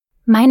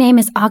My name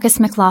is August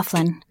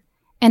McLaughlin,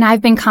 and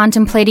I've been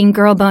contemplating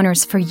girl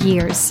boners for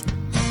years.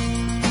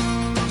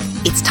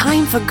 It's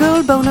time for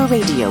Girl Boner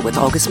Radio with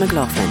August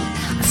McLaughlin.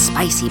 A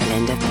spicy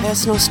blend of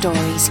personal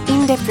stories,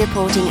 in-depth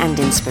reporting and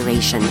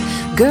inspiration.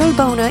 Girl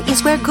Boner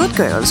is where good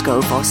girls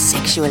go for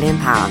sexual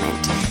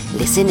empowerment.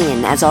 Listen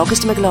in as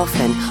August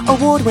McLaughlin,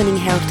 award-winning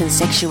health and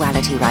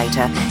sexuality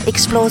writer,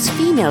 explores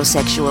female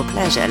sexual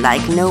pleasure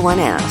like no one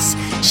else.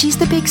 She's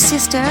the big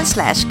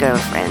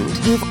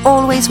sister/girlfriend you've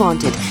always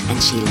wanted,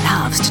 and she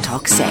loves to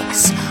talk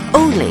sex.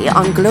 Only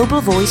on Global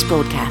Voice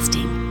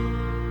Broadcasting.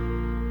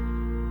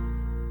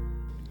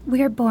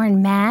 We are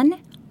born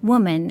man,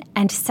 woman,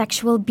 and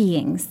sexual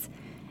beings.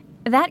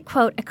 That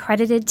quote,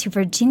 accredited to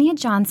Virginia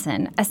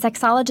Johnson, a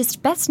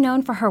sexologist best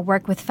known for her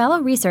work with fellow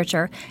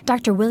researcher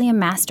Dr. William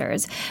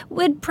Masters,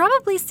 would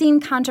probably seem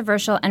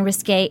controversial and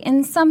risque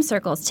in some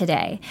circles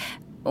today.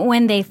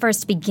 When they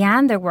first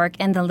began their work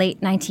in the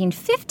late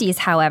 1950s,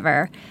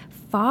 however,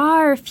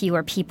 far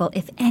fewer people,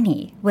 if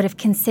any, would have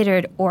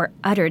considered or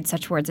uttered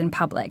such words in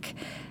public.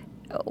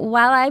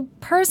 While I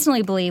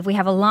personally believe we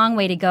have a long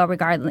way to go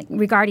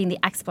regarding the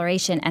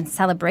exploration and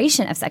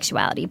celebration of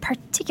sexuality,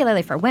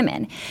 particularly for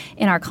women,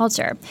 in our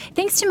culture,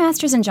 thanks to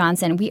Masters and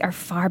Johnson, we are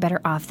far better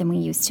off than we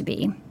used to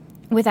be.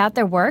 Without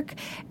their work,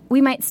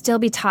 we might still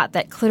be taught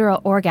that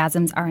clitoral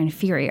orgasms are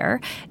inferior,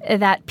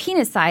 that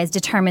penis size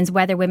determines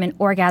whether women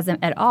orgasm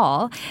at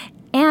all,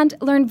 and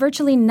learn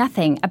virtually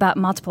nothing about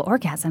multiple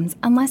orgasms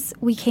unless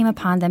we came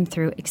upon them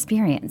through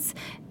experience.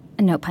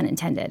 No pun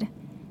intended.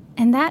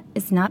 And that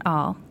is not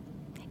all.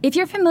 If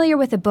you're familiar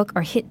with the book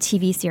or hit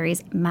TV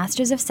series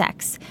Masters of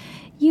Sex,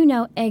 you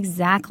know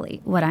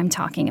exactly what I'm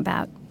talking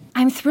about.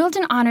 I'm thrilled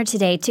and honored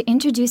today to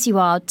introduce you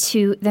all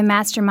to the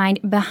mastermind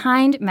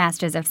behind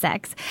Masters of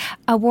Sex.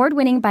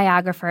 Award-winning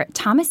biographer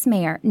Thomas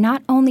Mayer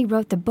not only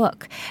wrote the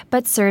book,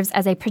 but serves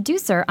as a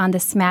producer on the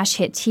smash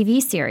hit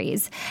TV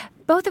series,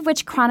 both of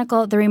which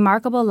chronicle the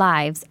remarkable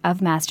lives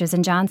of Masters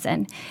and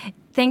Johnson.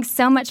 Thanks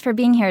so much for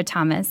being here,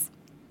 Thomas.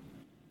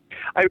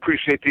 I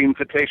appreciate the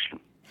invitation.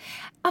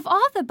 Of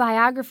all the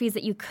biographies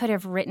that you could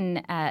have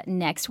written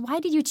next, why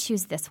did you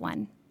choose this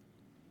one?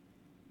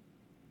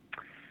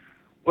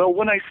 Well,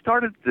 when I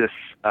started this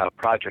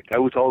project, I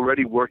was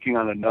already working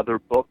on another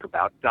book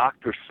about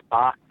Dr.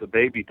 Spock, the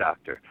baby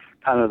doctor,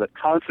 kind of the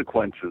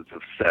consequences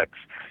of sex,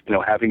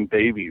 having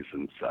babies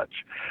and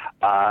such.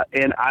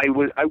 And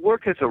I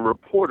work as a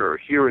reporter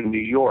here in New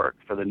York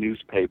for the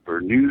newspaper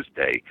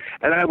Newsday,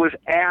 and I was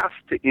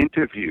asked to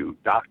interview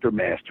Dr.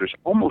 Masters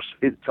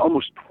it's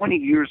almost 20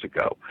 years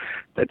ago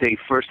that they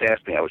first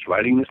asked me. I was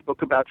writing this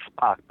book about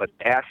Spock, but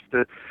asked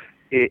to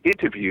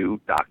interview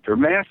Dr.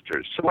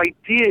 Masters. So I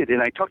did,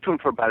 and I talked to him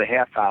for about a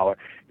half hour.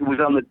 It was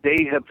on the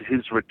day of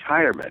his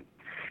retirement.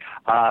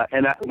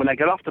 When I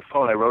got off the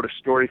phone, I wrote a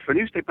story for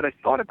Newsday, but I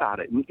thought about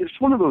it, and it's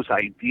one of those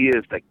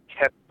ideas that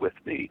kept with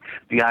me,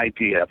 the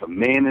idea of a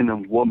man and a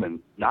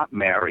woman not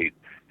married,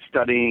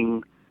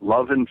 studying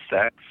love and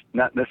sex,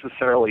 not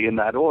necessarily in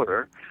that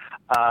order,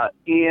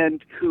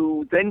 and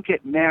who then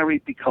get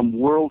married, become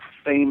world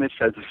famous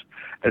as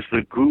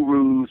the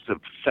gurus of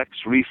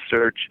sex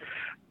research,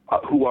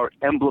 who are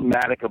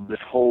emblematic of this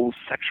whole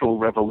sexual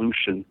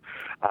revolution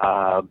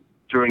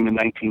during the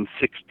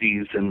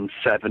 1960s and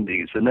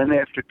 70s. And then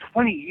after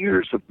 20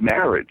 years of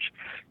marriage,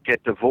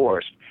 get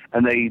divorced,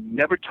 and they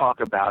never talk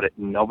about it,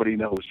 and nobody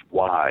knows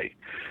why.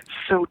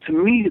 So to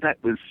me, that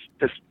was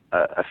just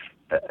a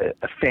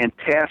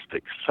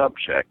fantastic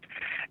subject.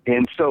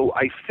 And so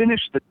I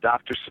finished the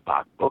Dr.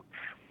 Spock book.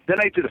 Then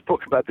I did a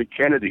book about the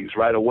Kennedys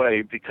right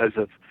away because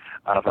of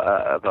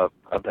a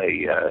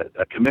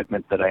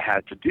commitment that I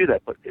had to do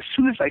that. But as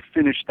soon as I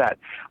finished that,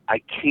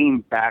 I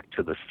came back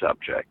to the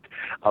subject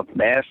of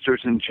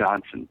Masters and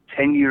Johnson.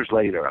 10 years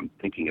later, I'm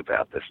thinking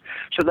about this.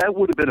 So that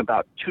would have been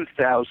about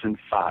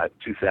 2005,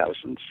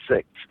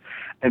 2006.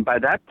 And by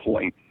that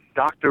point,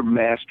 Dr.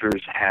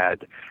 Masters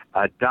had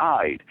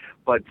died,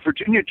 but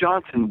Virginia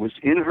Johnson was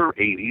in her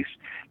 80s,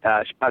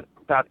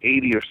 about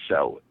 80 or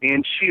so,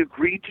 and she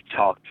agreed to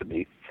talk to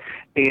me.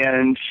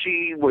 And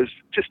she was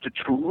just a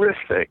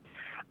terrific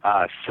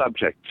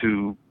subject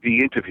to be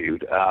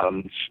interviewed.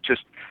 She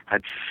just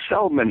had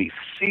so many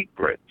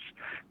secrets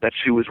that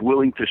she was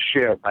willing to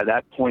share by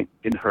that point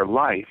in her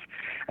life.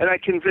 And I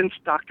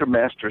convinced Dr.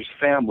 Masters'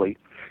 family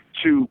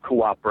to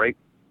cooperate.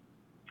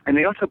 And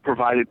they also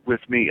provided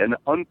with me an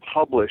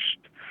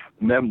unpublished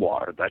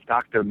memoir that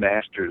Dr.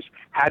 Masters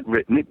had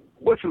written. It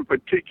wasn't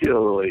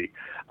particularly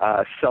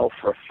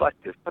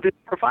self-reflective, but it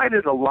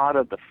provided a lot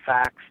of the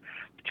facts,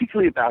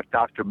 particularly about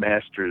Dr.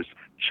 Masters'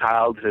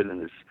 childhood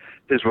and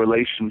his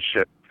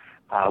relationship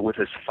with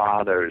his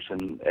fathers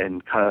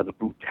and kind of the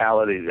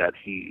brutality that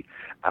he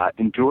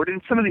endured,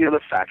 and some of the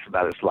other facts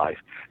about his life.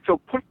 So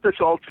put this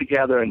all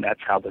together, and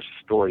that's how the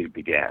story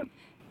began.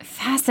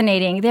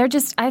 Fascinating.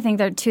 I think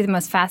they're two of the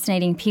most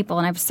fascinating people,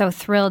 and I'm so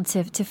thrilled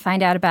to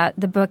find out about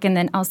the book and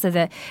then also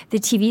the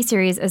TV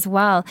series as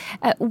well.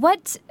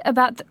 What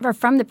about, or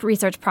from the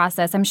research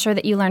process, I'm sure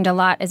that you learned a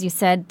lot. As you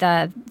said,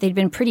 they'd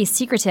been pretty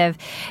secretive.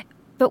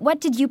 But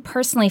what did you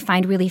personally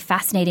find really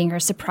fascinating or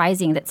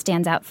surprising that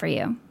stands out for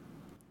you?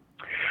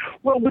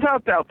 Well,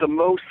 without doubt, the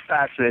most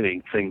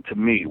fascinating thing to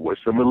me was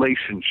the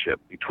relationship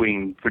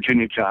between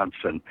Virginia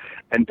Johnson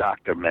and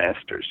Dr.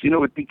 Masters.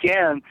 It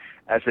began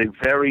as a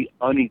very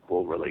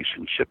unequal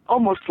relationship,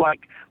 almost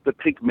like the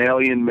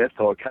Pygmalion myth,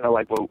 or kind of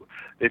like, well,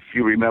 if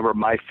you remember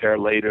My Fair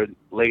Lady,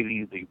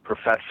 the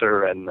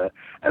professor, and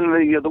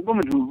the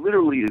woman who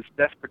literally is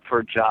desperate for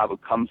a job, who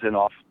comes in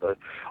off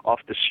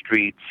the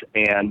streets,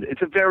 and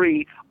it's a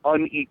very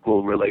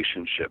unequal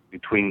relationship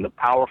between the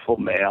powerful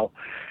male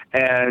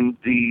and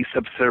the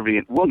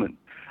subservient woman.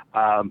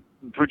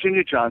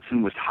 Virginia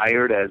Johnson was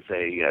hired as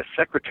a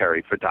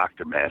secretary for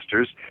Dr.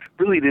 Masters,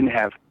 really didn't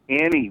have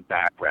any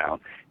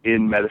background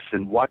in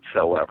medicine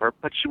whatsoever,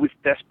 but she was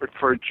desperate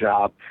for a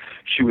job.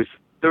 She was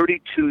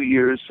 32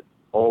 years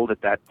old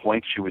at that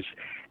point. She was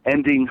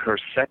ending her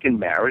second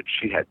marriage.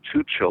 She had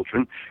 2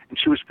 children, and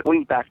she was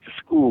going back to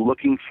school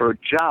looking for a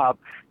job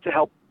to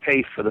help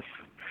pay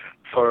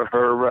for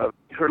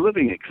her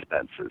living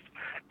expenses.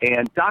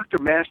 And Dr.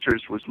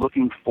 Masters was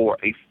looking for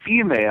a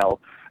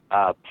female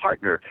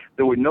partner.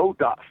 There were no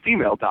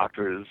female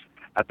doctors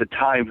at the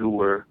time who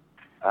were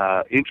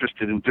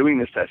interested in doing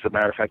this. As a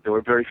matter of fact, there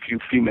were very few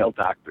female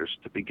doctors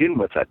to begin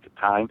with at the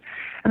time.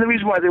 And the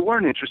reason why they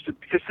weren't interested,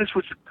 because this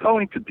was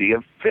going to be a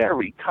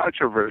very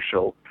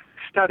controversial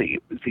study.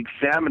 It was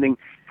examining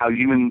how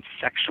human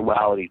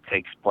sexuality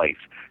takes place,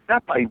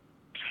 not by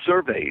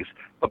surveys,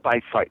 but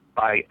by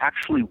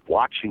actually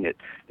watching it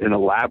in a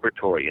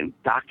laboratory and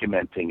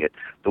documenting it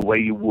the way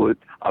you would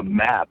a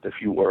map if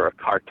you were a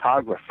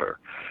cartographer.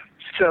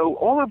 So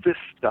all of this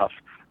stuff,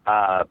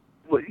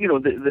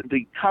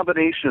 the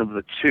combination of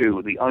the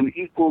two, the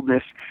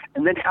unequalness,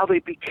 and then how they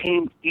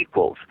became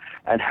equals,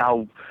 and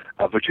how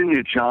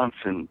Virginia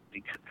Johnson,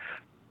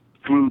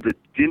 through the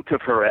dint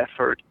of her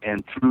effort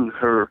and through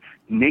her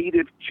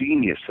native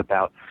genius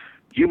about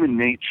human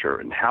nature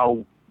and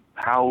how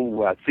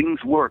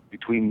things work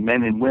between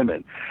men and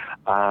women,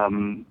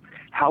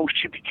 how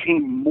she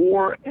became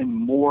more and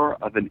more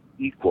of an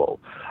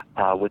equal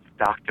with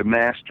Dr.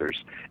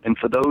 Masters. And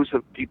for those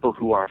of people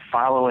who are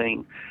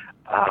following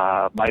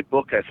my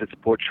book as it's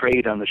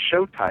portrayed on the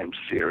Showtime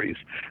series,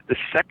 the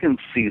second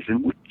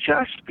season, we're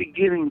just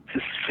beginning to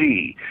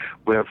see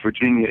where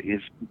Virginia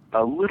is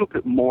a little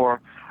bit more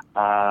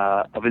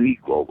of an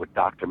equal with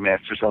Dr.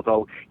 Masters,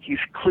 although he's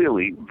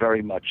clearly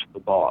very much the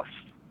boss.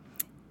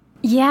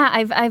 Yeah,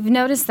 I've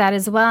noticed that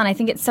as well, and I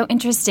think it's so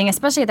interesting,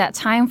 especially at that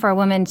time for a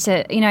woman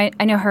to,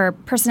 I know her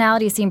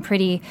personality seemed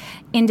pretty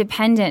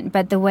independent,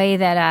 but the way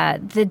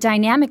that the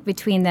dynamic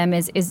between them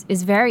is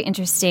very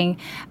interesting.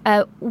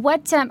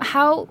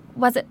 How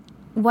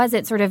was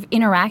it sort of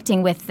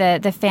interacting with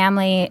the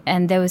family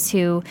and those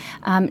who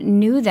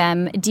knew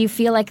them? Do you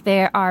feel like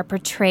they are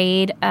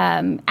portrayed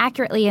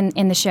accurately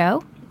in the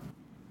show?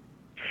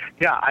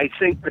 Yeah, I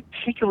think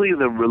particularly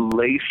the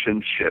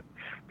relationship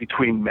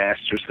between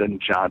Masters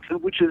and Johnson,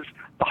 which is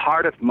the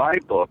heart of my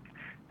book,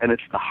 and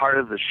it's the heart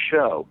of the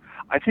show,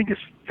 I think is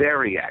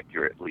very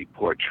accurately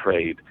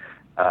portrayed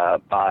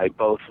by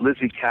both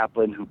Lizzie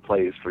Kaplan, who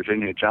plays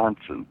Virginia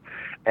Johnson,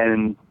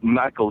 and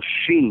Michael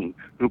Sheen,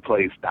 who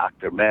plays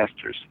Dr.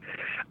 Masters.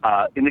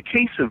 In the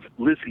case of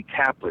Lizzie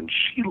Kaplan,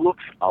 she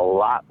looks a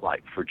lot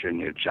like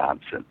Virginia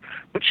Johnson,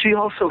 but she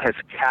also has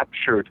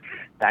captured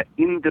that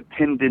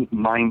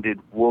independent-minded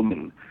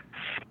woman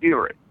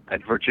spirit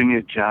that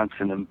Virginia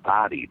Johnson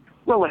embodied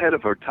well ahead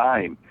of her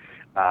time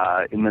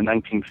in the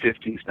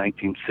 1950s,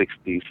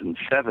 1960s, and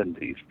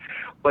 70s.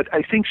 But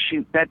I think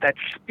that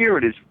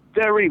spirit is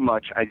very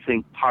much, I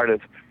think, part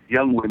of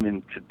young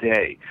women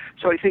today.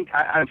 So I think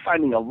I'm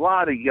finding a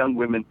lot of young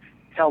women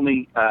tell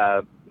me,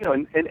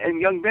 and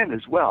young men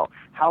as well,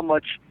 how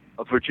much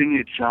of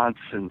Virginia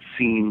Johnson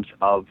seems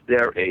of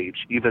their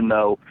age, even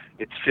though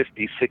it's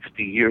 50,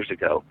 60 years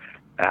ago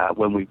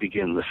when we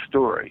begin the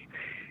story.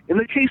 In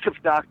the case of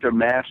Dr.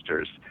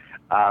 Masters,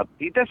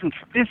 he doesn't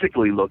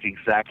physically look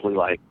exactly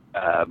like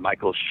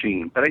Michael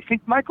Sheen, but I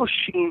think Michael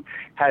Sheen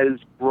has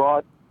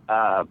brought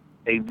a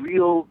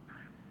real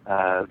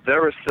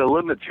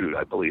verisimilitude,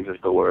 I believe is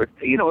the word,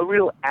 a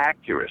real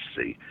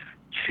accuracy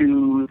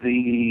to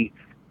the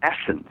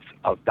essence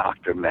of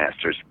Dr.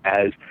 Masters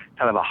as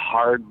kind of a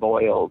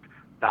hard-boiled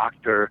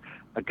doctor,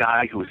 a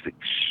guy who is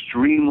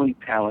extremely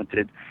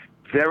talented,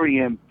 very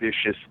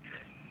ambitious,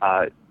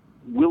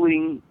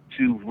 willing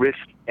to risk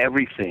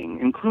everything,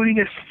 including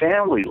his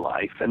family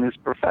life and his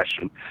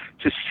profession,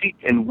 to seek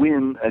and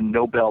win a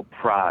Nobel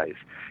Prize.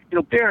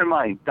 Bear in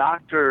mind,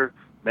 Dr.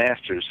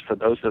 Masters, for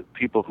those of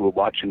people who are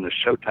watching the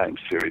Showtime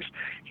series,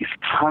 he's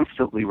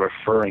constantly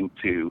referring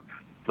to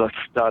the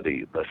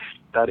study,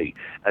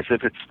 as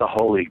if it's the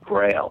Holy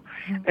Grail.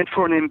 Mm-hmm. And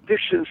for an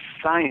ambitious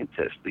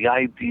scientist, the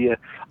idea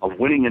of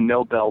winning a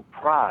Nobel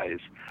Prize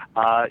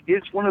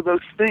is one of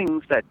those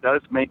things that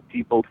does make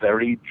people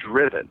very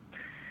driven.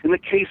 In the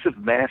case of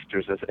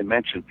Masters, as I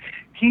mentioned,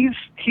 he's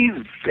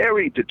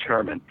very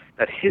determined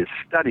that his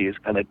study is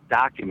going to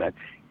document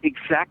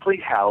exactly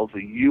how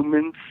the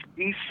human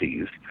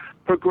species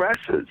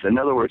progresses. In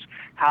other words,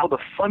 how the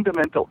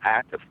fundamental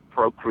act of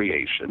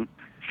procreation,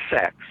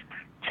 sex,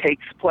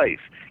 takes place.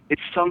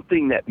 It's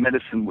something that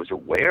medicine was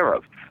aware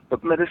of,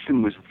 but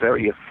medicine was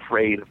very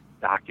afraid of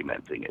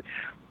documenting it.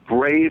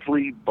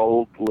 Bravely,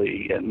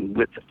 boldly, and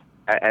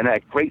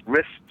at great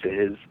risk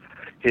to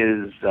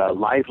his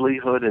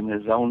livelihood and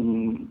his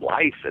own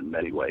life in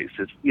many ways,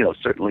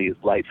 certainly his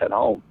life at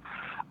home.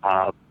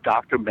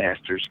 Dr.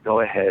 Masters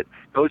goes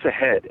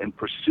ahead and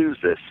pursues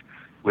this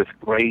with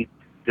great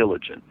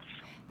diligence.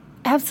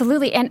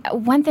 Absolutely. And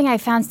one thing I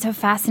found so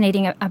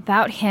fascinating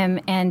about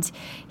him and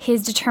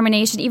his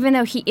determination, even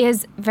though he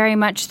is very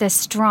much this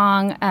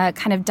strong,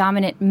 kind of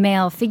dominant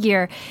male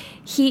figure,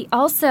 he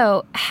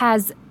also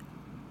has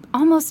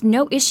almost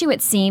no issue,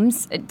 it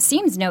seems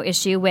no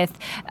issue with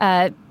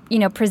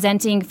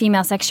presenting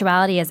female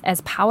sexuality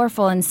as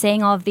powerful and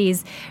saying all of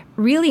these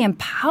really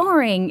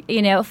empowering,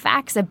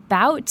 facts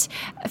about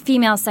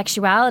female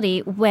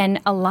sexuality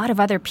when a lot of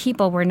other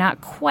people were not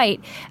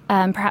quite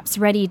perhaps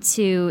ready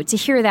to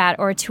hear that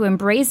or to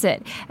embrace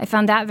it. I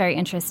found that very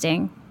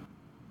interesting.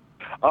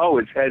 Oh,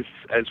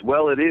 as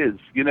well it is.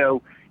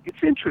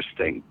 It's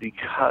interesting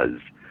because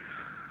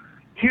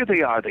here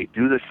they are, they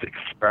do this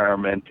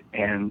experiment,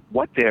 and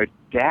what their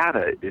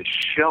data is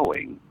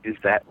showing is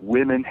that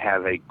women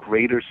have a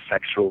greater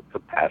sexual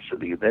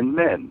capacity than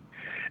men.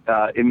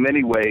 In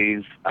many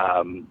ways,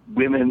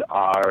 women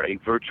are a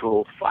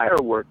virtual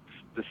fireworks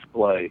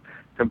display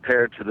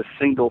compared to the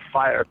single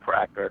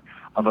firecracker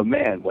of a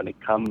man when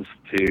it comes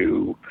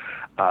to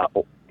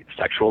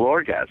sexual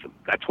orgasm.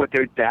 That's what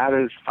their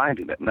data is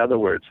finding. In other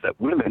words, that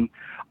women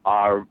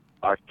are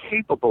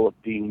capable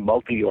of being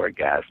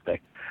multi-orgasmic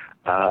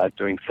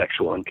during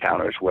sexual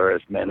encounters,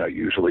 whereas men are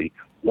usually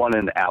one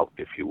and out,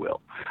 if you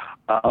will.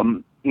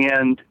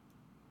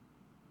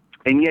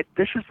 And yet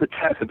this is the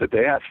data that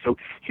they have. So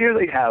here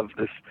they have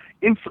this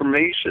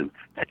information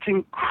that's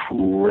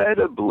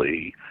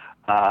incredibly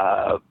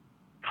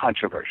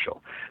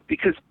controversial.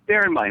 Because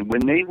bear in mind,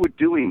 when they were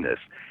doing this,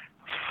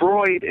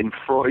 Freud and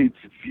Freud's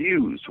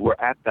views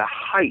were at the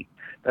height.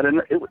 That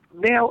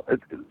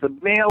the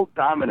male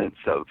dominance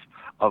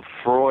of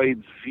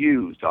Freud's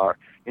views are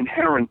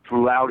inherent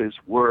throughout his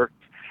work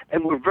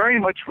and were very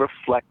much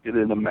reflected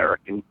in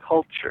American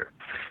culture.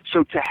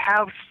 So to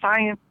have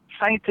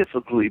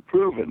scientifically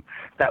proven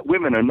that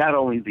women are not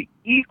only the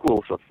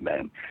equals of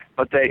men,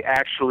 but they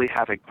actually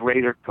have a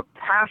greater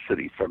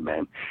capacity for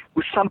men,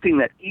 was something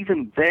that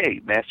even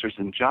they, Masters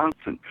and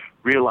Johnson,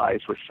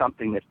 realized was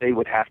something that they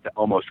would have to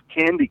almost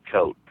candy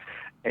coat.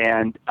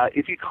 And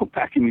if you go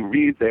back and you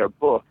read their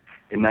book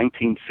in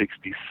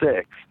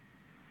 1966,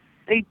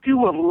 they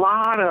do a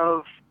lot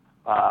of,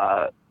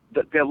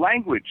 their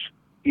language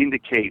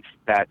indicates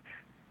that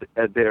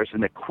there's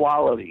an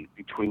equality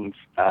between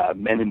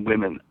men and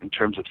women in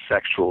terms of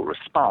sexual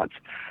response.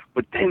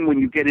 But then when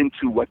you get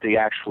into what they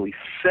actually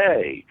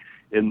say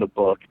in the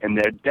book and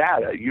their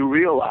data, you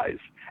realize,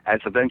 as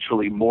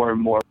eventually more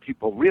and more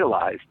people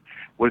realized,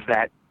 was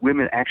that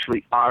women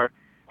actually are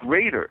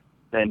greater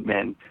than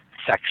men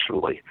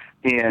sexually.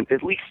 And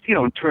at least,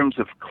 in terms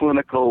of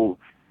clinical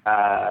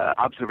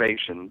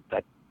observation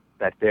that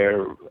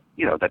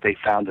they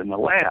found in the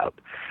lab.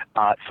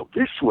 So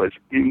this was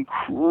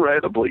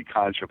incredibly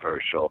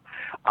controversial.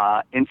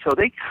 And so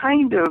they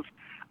kind of,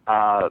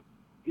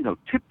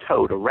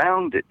 tiptoed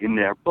around it in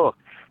their book.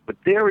 But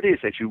there it is.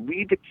 As you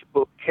read the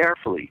book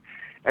carefully,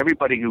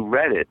 everybody who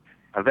read it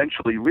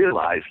eventually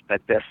realized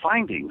that their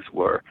findings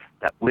were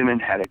that women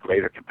had a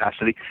greater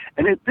capacity.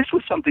 And this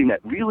was something that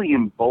really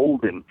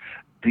emboldened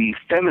the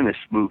feminist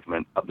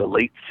movement of the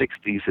late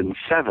 60s and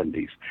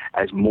 70s.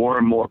 As more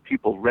and more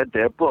people read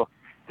their book,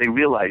 they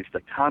realized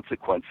the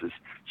consequences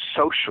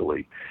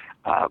socially,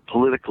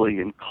 politically,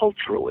 and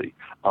culturally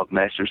of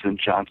Masters and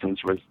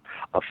Johnson's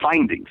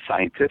findings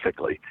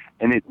scientifically.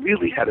 And it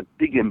really had a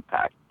big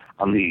impact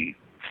on the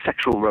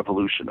sexual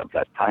revolution of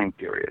that time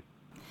period.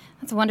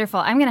 That's wonderful.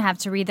 I'm going to have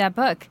to read that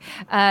book.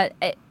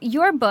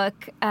 Your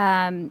book,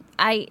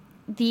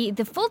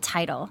 the full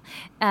title,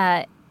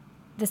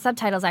 the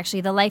subtitle is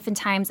actually The Life and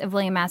Times of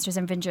William Masters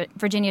and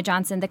Virginia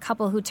Johnson, the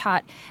couple who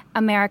taught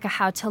America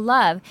how to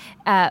love.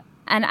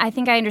 And I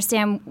think I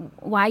understand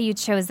why you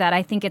chose that.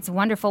 I think it's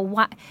wonderful.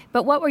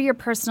 But what were your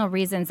personal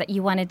reasons that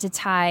you wanted to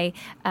tie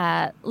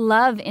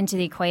love into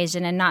the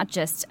equation and not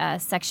just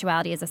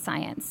sexuality as a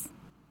science?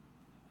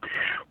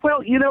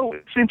 Well,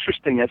 it's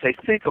interesting as I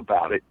think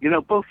about it.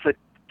 Both the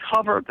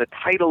cover, the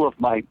title of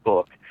my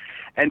book,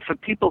 and for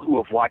people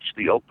who have watched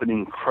the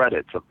opening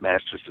credits of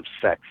Masters of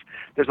Sex,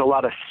 there's a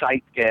lot of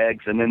sight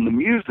gags, and then the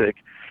music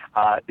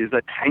is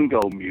a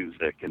tango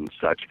music and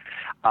such.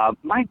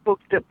 My book,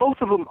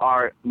 both of them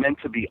are meant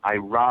to be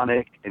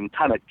ironic and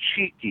kind of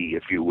cheeky,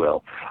 if you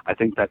will. I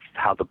think that's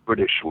how the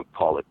British would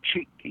call it,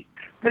 cheeky.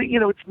 But,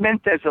 it's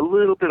meant as a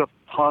little bit of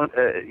pun,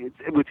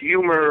 with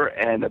humor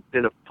and a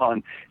bit of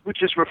pun,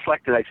 which is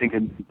reflected, I think,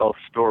 in both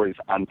stories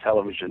on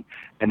television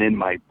and in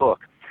my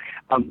book.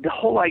 The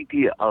whole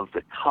idea of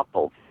the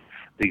couple,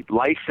 the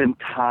life and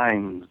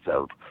times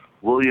of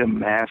William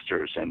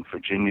Masters and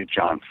Virginia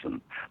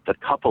Johnson, the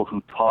couple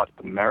who taught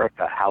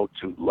America how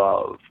to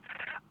love,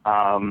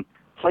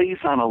 plays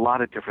on a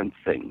lot of different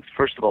things.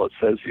 First of all, it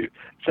says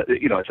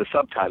it's a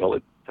subtitle.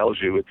 It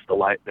tells you it's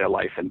their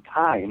life and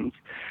times,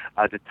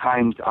 the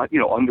times,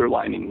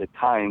 underlining the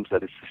times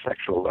that it's the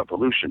sexual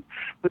revolution.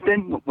 But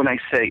then when I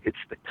say it's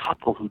the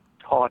couple who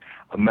taught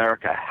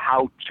America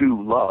how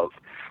to love,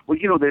 well,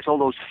 there's all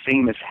those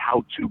famous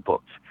how-to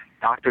books.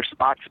 Dr.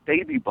 Spock's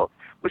Baby Book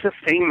was a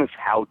famous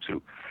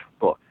how-to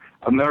book.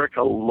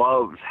 America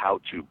loves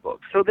how-to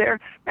books. So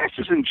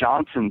Masters and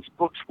Johnson's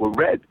books were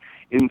read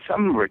in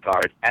some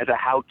regard as a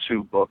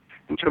how-to book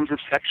in terms of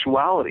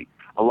sexuality.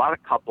 A lot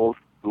of couples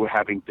who were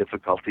having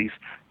difficulties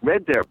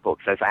read their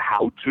books as a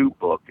how-to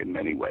book in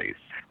many ways.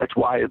 That's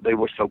why they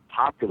were so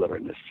popular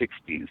in the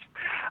 60s.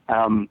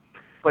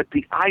 But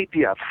the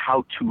idea of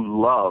how to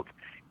love,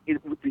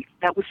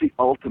 that was the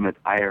ultimate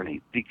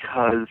irony,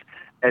 because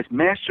as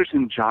Masters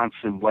and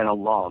Johnson went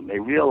along, they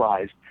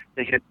realized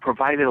they had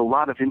provided a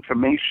lot of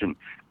information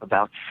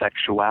about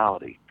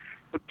sexuality.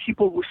 But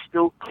people were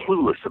still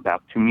clueless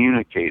about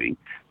communicating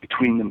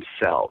between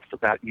themselves,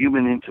 about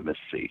human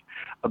intimacy,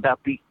 about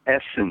the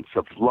essence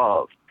of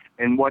love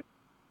and what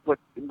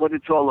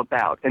it's all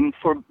about. And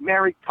for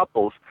married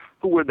couples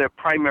who were their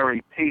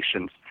primary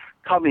patients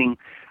coming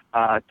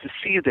to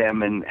see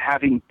them and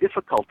having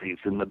difficulties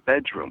in the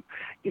bedroom,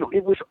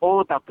 it was all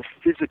about the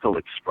physical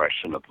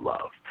expression of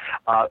love.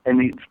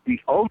 And the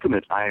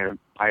ultimate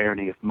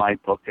irony of my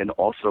book and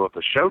also of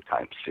the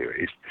Showtime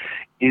series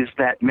is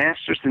that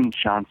Masters and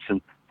Johnson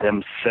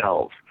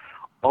themselves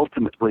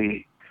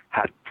ultimately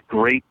had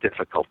great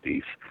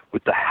difficulties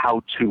with the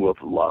how-to of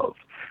love,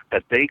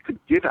 that they could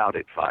give out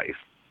advice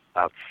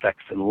about sex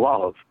and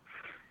love,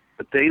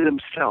 but they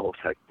themselves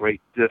had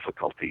great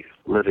difficulty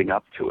living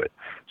up to it.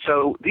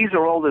 So these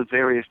are all the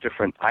various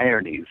different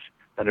ironies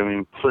that are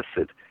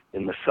implicit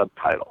in the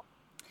subtitle.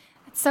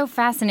 It's so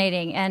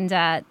fascinating, and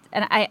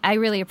I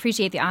really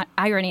appreciate the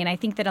irony, and I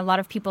think that a lot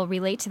of people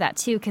relate to that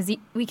too, because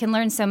we can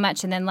learn so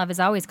much, and then love is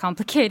always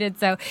complicated.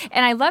 So,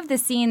 and I love the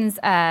scenes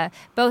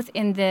both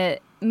in the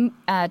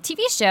TV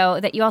show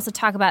that you also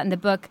talk about in the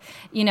book.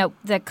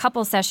 The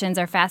couple sessions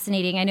are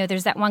fascinating. I know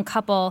there's that one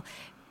couple,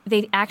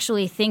 they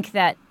actually think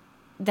that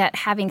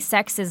having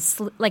sex is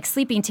like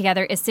sleeping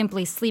together is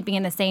simply sleeping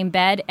in the same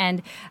bed,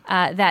 and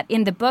that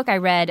in the book I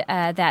read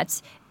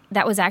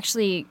that was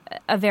actually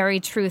a very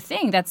true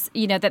thing. That's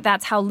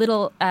that's how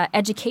little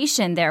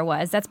education there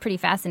was. That's pretty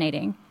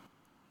fascinating.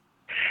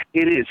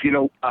 It is.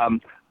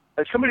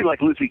 Somebody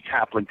like Lizzie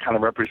Kaplan kind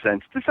of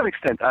represents, to some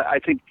extent, I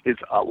think, is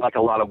like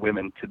a lot of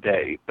women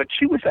today. But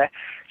she was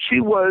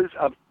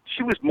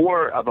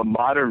more of a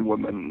modern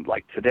woman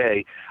like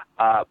today.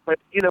 But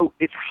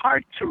it's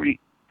hard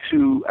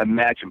to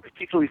imagine,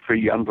 particularly for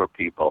younger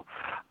people,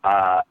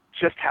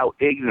 just how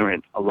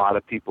ignorant a lot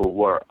of people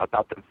were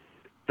about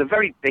the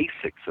very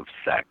basics of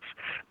sex.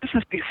 This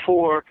is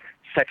before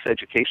sex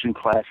education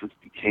classes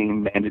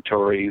became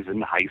mandatories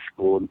in high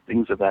school and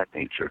things of that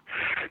nature.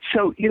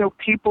 So,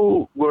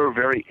 people were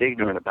very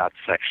ignorant about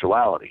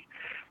sexuality.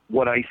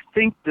 What I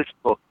think this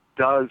book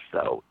does,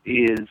 though,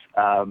 is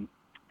I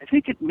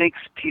think it makes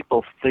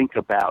people think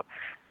about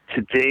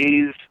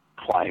today's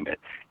climate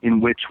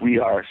in which we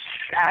are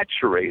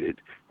saturated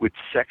with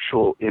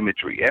sexual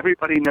imagery.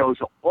 Everybody knows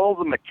all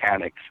the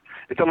mechanics.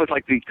 It's almost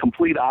like the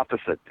complete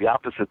opposite, the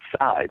opposite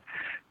side,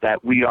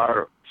 that we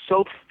are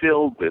so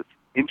filled with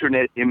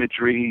internet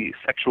imagery,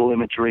 sexual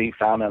imagery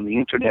found on the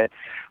internet,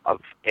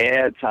 of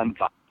ads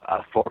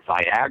for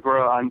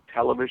Viagra on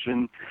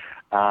television.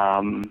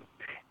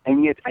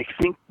 And yet I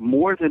think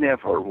more than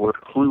ever we're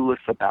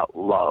clueless about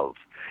love.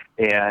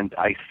 And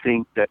I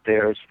think that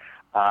there's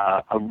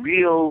a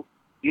real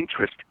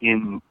interest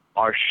in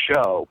our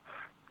show,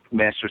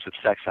 Masters of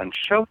Sex on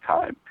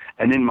Showtime,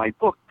 and in my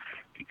book,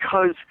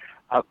 because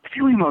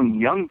particularly among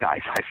young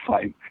guys, I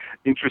find,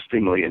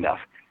 interestingly enough,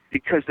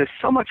 because there's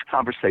so much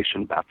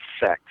conversation about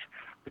sex,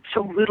 but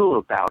so little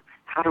about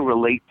how to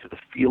relate to the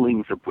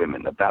feelings of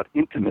women, about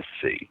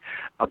intimacy,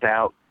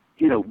 about,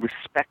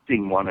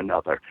 respecting one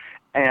another.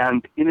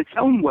 And in its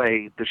own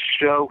way, the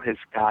show has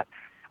got,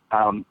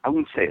 I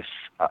wouldn't say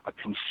a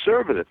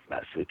conservative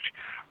message,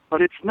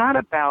 but it's not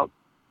about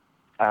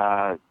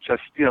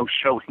just,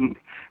 showing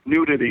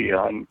nudity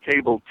on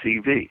cable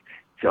TV.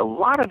 So a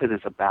lot of it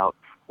is about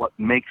what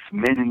makes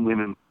men and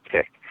women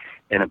tick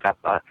and about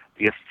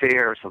the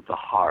affairs of the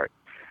heart.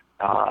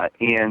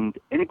 And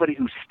anybody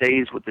who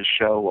stays with the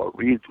show or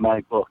reads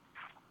my book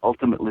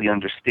ultimately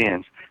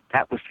understands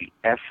that was the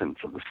essence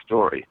of the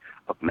story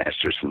of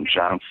Masters and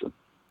Johnson.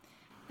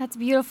 That's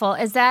beautiful.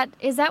 Is that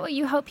what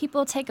you hope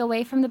people take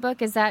away from the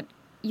book? Is that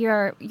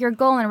your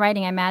goal in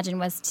writing, I imagine,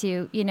 was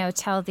to,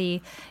 tell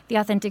the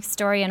authentic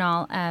story and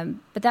all,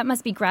 but that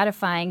must be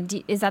gratifying.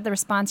 Is that the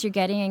response you're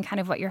getting and kind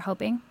of what you're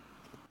hoping?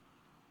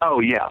 Oh,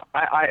 yeah.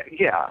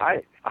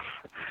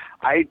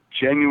 I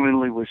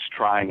genuinely was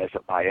trying as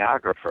a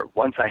biographer,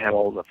 once I had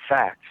all the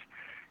facts,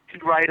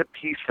 to write a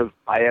piece of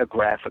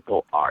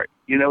biographical art.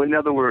 In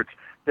other words,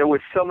 there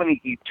were so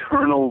many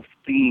eternal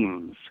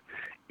themes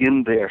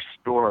in their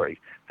story,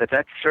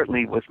 that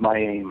certainly was my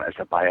aim as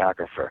a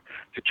biographer,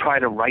 to try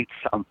to write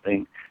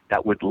something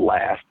that would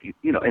last,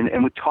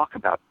 and would talk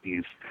about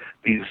these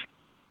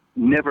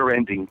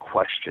never-ending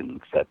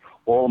questions that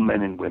all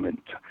men and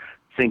women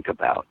think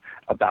about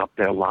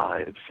their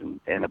lives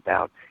and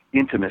about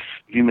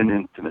human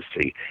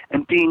intimacy,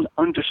 and being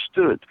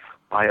understood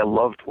by a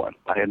loved one,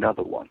 by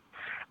another one.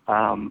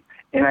 And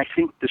I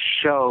think the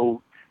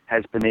show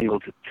has been able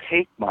to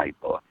take my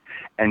book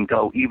and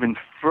go even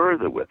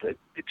further with it,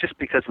 just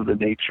because of the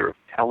nature of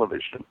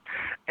television.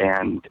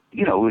 And,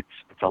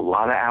 it's a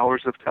lot of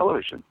hours of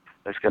television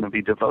that's going to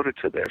be devoted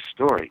to their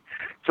story.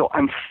 So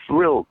I'm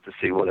thrilled to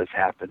see what has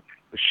happened.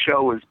 The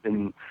show has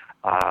been,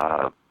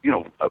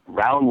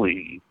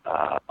 roundly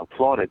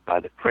applauded by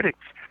the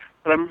critics,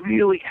 but I'm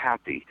really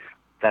happy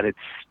that it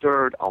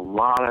stirred a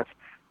lot of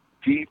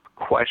deep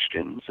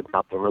questions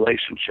about the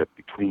relationship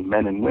between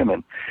men and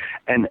women,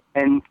 and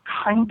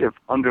kind of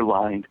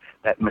underlined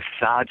that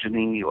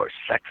misogyny or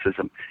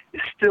sexism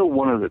is still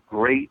one of the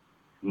great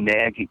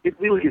nagging, it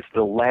really is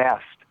the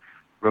last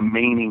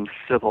remaining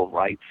civil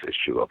rights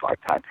issue of our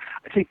time.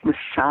 I think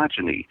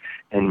misogyny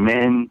and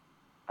men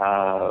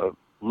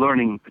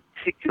learning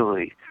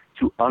particularly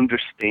to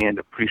understand,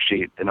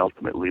 appreciate, and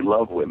ultimately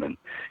love women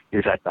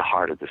is at the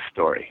heart of the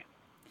story.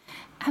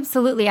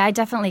 Absolutely. I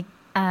definitely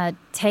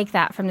take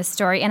that from the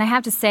story. And I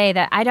have to say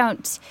that I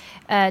don't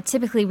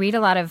typically read a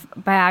lot of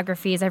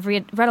biographies. I've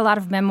read a lot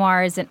of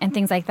memoirs and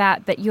things like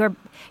that. But your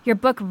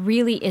book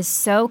really is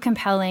so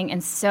compelling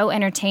and so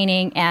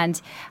entertaining.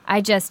 And I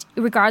just,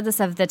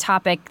 regardless of the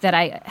topic that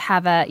I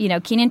have a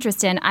keen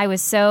interest in, I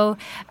was so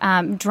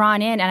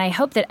drawn in. And I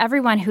hope that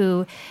everyone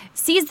who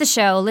sees the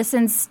show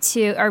listens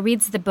to or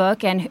reads the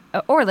book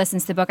or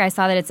listens to the book. I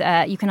saw that it's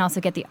you can also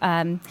get the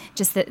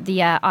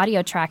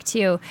audio track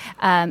too,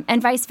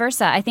 and vice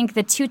versa. I think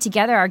the two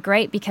together are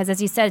great because,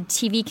 as you said,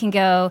 TV can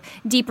go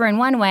deeper in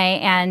one way,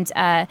 and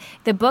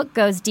the book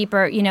goes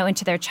deeper,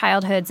 into their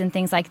childhoods and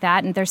things like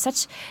that. And there's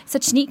such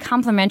neat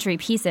complementary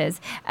pieces.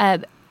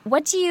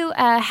 What do you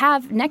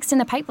have next in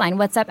the pipeline?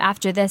 What's up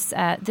after this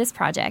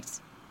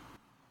project?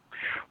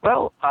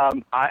 Well,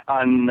 on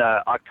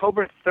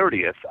October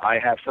 30th, I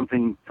have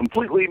something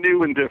completely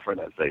new and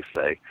different, as they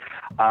say.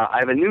 I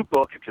have a new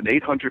book. It's an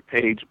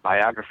 800-page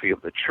biography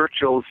of the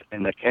Churchills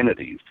and the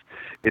Kennedys.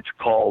 It's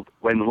called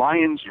When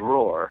Lions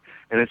Roar,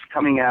 and it's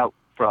coming out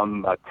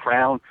from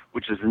Crown,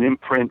 which is an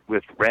imprint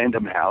with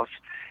Random House.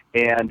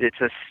 And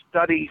it's a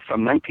study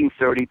from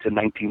 1930 to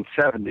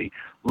 1970,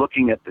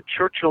 looking at the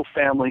Churchill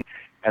family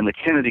and the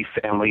Kennedy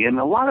family and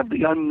a lot of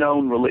the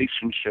unknown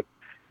relationship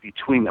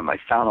between them. I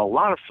found a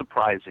lot of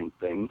surprising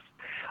things,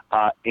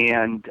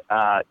 and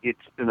it's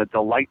been a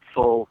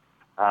delightful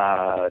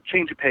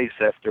change of pace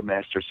after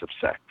Masters of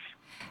Sex.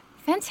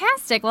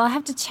 Fantastic. Well, I'll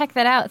have to check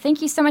that out.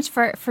 Thank you so much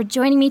for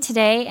joining me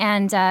today,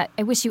 and I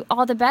wish you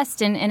all the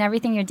best in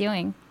everything you're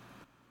doing.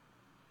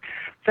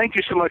 Thank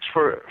you so much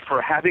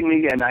for having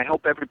me, and I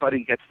hope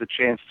everybody gets the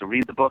chance to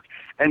read the book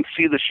and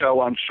see the show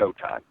on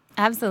Showtime.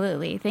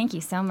 Absolutely. Thank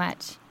you so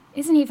much.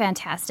 Isn't he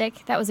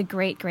fantastic? That was a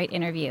great, great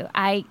interview.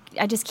 I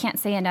just can't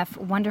say enough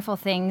wonderful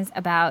things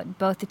about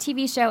both the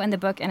TV show and the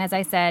book. And as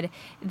I said,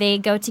 they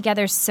go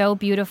together so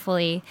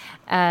beautifully.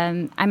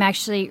 I'm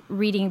actually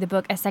reading the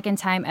book a second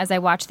time as I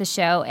watch the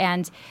show.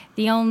 And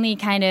the only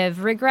kind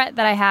of regret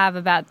that I have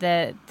about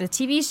the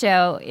TV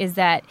show is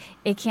that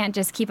it can't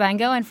just keep on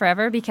going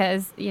forever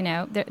because,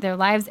 their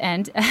lives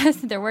end,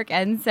 their work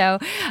ends. So,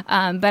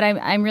 but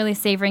I'm really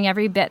savoring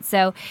every bit.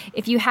 So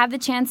if you have the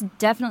chance,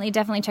 definitely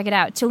check it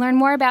out. To learn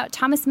more about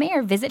Thomas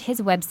Mayer, visit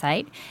his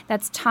website.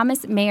 That's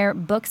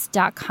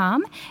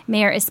thomasmayerbooks.com.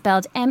 Mayer is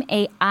spelled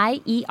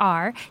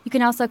Maier. You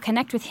can also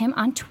connect with him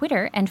on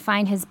Twitter and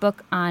find his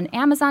book on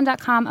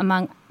Amazon.com,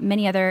 among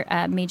many other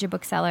major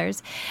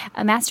booksellers.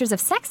 Masters of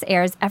Sex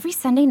airs every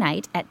Sunday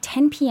night at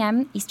 10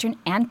 p.m. Eastern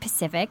and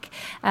Pacific.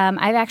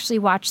 I've actually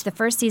watched the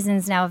first season,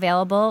 is now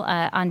available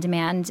on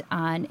demand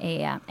on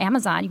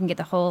Amazon. You can get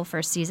the whole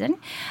first season.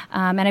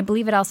 And I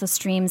believe it also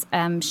streams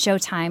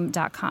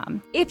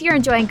Showtime.com. If you're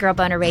enjoying Girl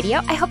Boner Radio,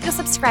 I hope you'll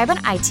subscribe on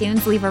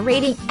iTunes, leave a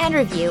rating and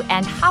review,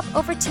 and hop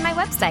over to my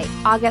website,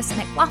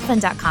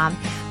 augustmclaughlin.com,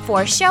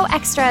 for show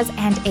extras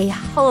and a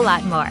whole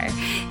lot more.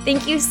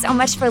 Thank you so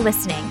much for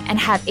listening, and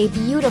have a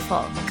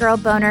beautiful Girl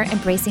Boner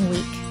embracing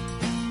week.